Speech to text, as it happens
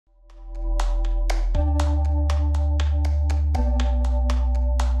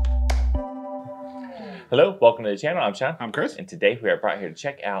Hello, welcome to the channel. I'm Sean. I'm Chris. And today we are brought here to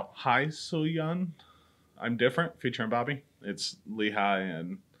check out Hi SUHYUN. I'm Different, featuring Bobby. It's Lehigh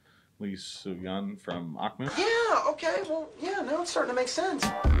and Lee SUHYUN from Akmu. Yeah, okay, well, yeah, now it's starting to make sense.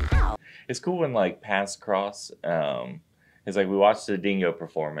 It's cool when like paths cross. It's like we watched the Dingo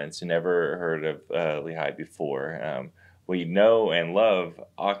performance. You never heard of Lehigh before. We know and love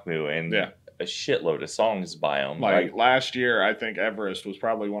Akmu and a shitload of songs by them. Like last year, I think Everest was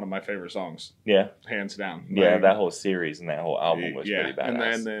probably one of my favorite songs. Yeah, hands down. Yeah, like, that whole series and that whole album was pretty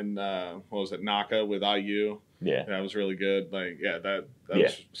badass. And then what was it? Naka with IU. Yeah, that was really good. Like that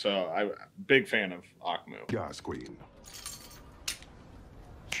was, so I big fan of Akmu. Yes, Queen.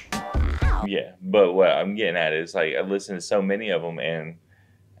 Yeah, but what I'm getting at is like I listened to so many of them, and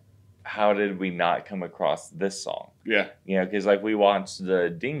how did we not come across this song? Yeah, you know, because like we watched the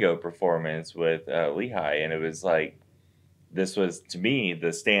Dingo performance with Lehigh, and it was like this was to me the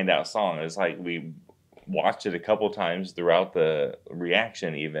standout song. It was like we watched it a couple times throughout the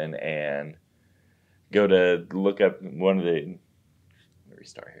reaction, even, and go to look up one of the. Let me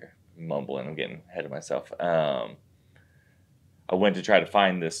restart here. I'm mumbling. I'm getting ahead of myself. I went to try to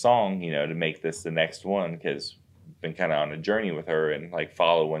find this song, you know, to make this the next one because I've been kind of on a journey with her and like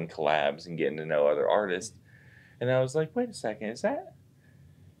following collabs and getting to know other artists. And I was like, wait a second, is that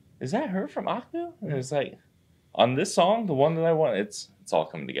her from Akmu? And it's like, on this song, the one that I want, it's all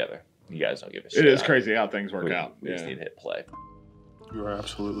coming together. You guys don't give a shit. It is crazy how things work out. We just need to hit play. You are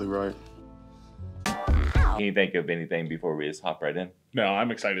absolutely right. Can you think of anything before we just hop right in? No,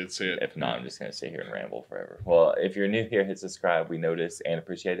 I'm excited to see it. If not, I'm just going to sit here and ramble forever. Well, if you're new here, hit subscribe. We notice and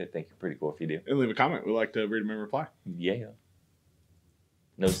appreciate it. Think you're pretty cool if you do. And leave a comment. We like to read them and reply. Yeah.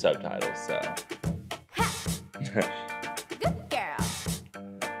 No subtitles, so. Good girl.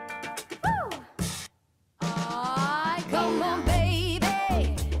 Woo. Come on, baby.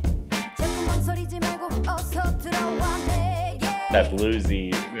 That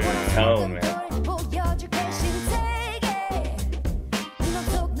bluesy tone, man.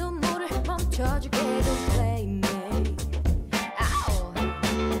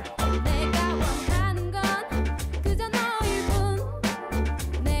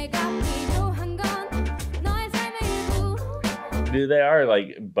 Dude, they are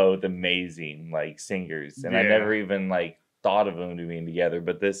like both amazing like singers, and I never even like thought of them being together.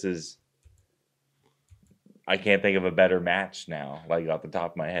 But this is, I can't think of a better match now, like off the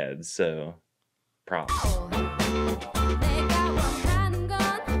top of my head. So, props.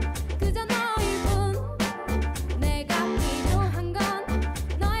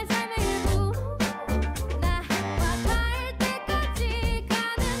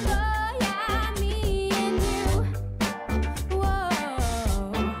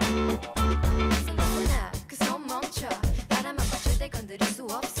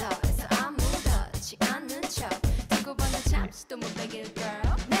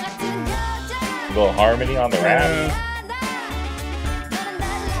 A little harmony on the rap.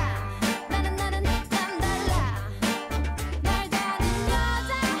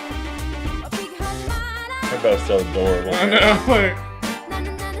 They're both so adorable. I know. Like,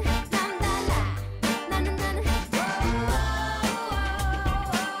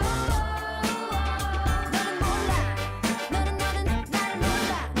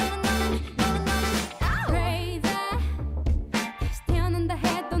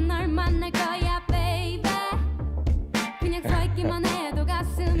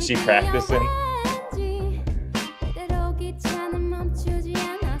 Is she practicing?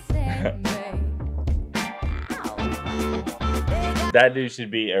 That dude should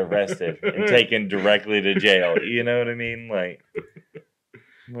be arrested and taken directly to jail. You know what I mean? Like,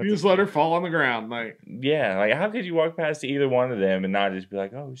 you just let her fall on the ground. Like, yeah, like how could you walk past either one of them and not just be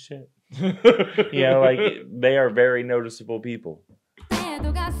like, oh shit? You know, like they are very noticeable people.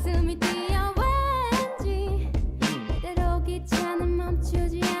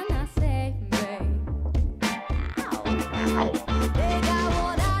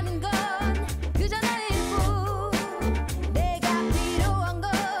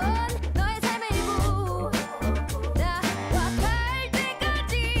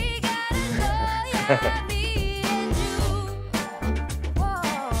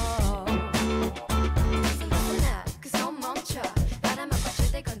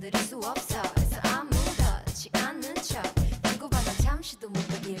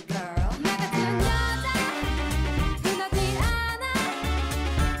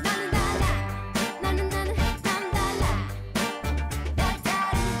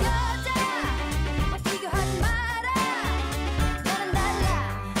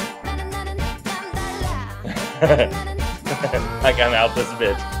 Like I'm out this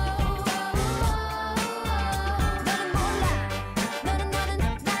bitch.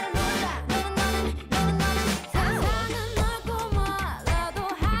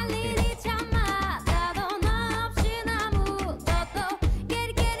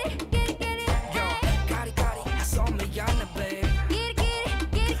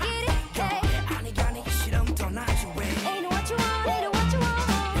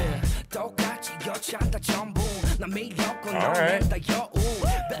 All right.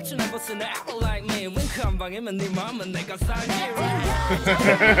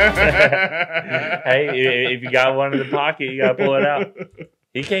 Hey, if you got one in the pocket, you gotta pull it out.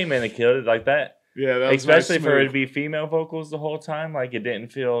 He came in and killed it like that. Yeah, that was Especially nice for it to smooth. be female vocals the whole time. Like, it didn't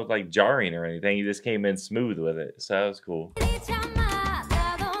feel like jarring or anything. He just came in smooth with it. So that was cool.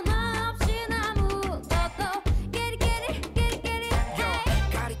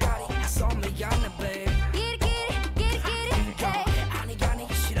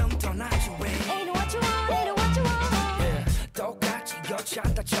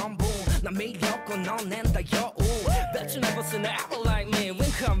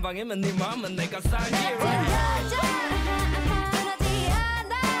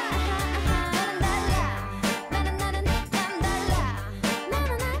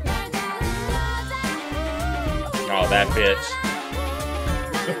 Oh, that bitch.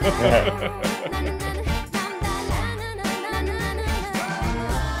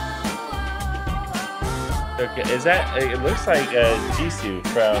 Okay, is that? It looks like Jisoo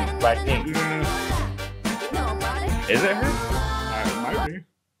from Blackpink. Is it her? It might be.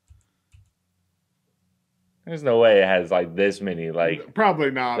 There's no way it has like this many like Probably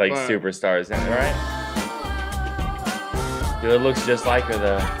not. but superstars in it, right? Dude, it looks just like her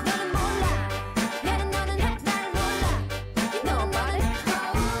though.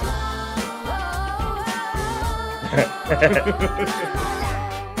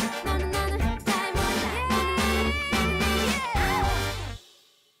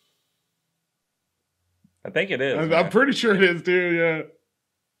 I think it is. I'm man. pretty sure it is, dude.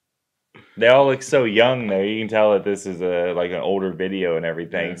 Yeah. They all look so young there. You can tell that this is a like an older video and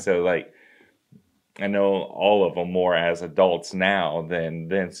everything. Yeah. So like, I know all of them more as adults now than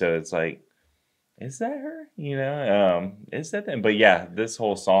then. So it's like, is that her? You know, is that them? But yeah, this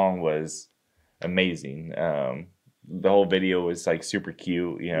whole song was amazing. The whole video was like super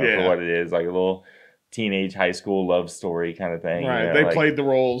cute. You know, Yeah. for what it is, like a little teenage high school love story kind of thing. Right. You know, They like, played the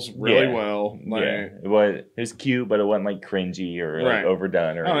roles really yeah. well. Like, yeah, it was cute, but it wasn't like cringy or like Right.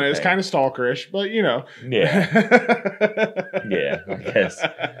 overdone or I don't know, it's anything. kind of stalkerish, but you know. Yeah. Yeah, I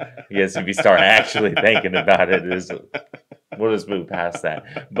guess if you start actually thinking about it, we'll just move past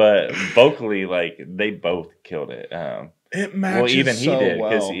that. But vocally, like they both killed it. It matches Well, even he so did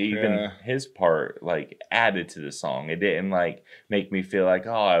because well. even Yeah. his part like added to the song. It didn't like make me feel like,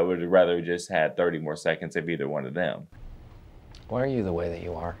 oh, I would have rather just had 30 more seconds of either one of them. Why are you the way that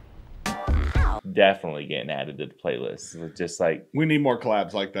you are? Definitely getting added to the playlist. It's just like, We need more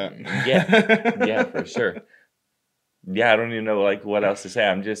collabs like that. yeah, for sure. Yeah, I don't even know like what else to say.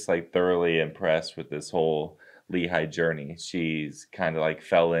 I'm just like thoroughly impressed with this whole Lehigh journey. She's kind of like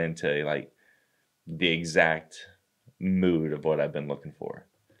fell into like the exact mood of what I've been looking for.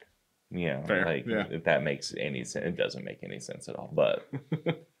 You know, Fair, like yeah. if that makes any sense. It doesn't make any sense at all, but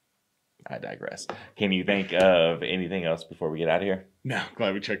I digress. Can you think of anything else before we get out of here? No,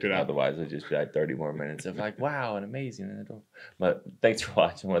 glad we checked it out. Otherwise, it'll just be like 30 more minutes of like, wow, and amazing. And but thanks for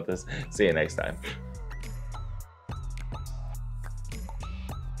watching with us. See you next time.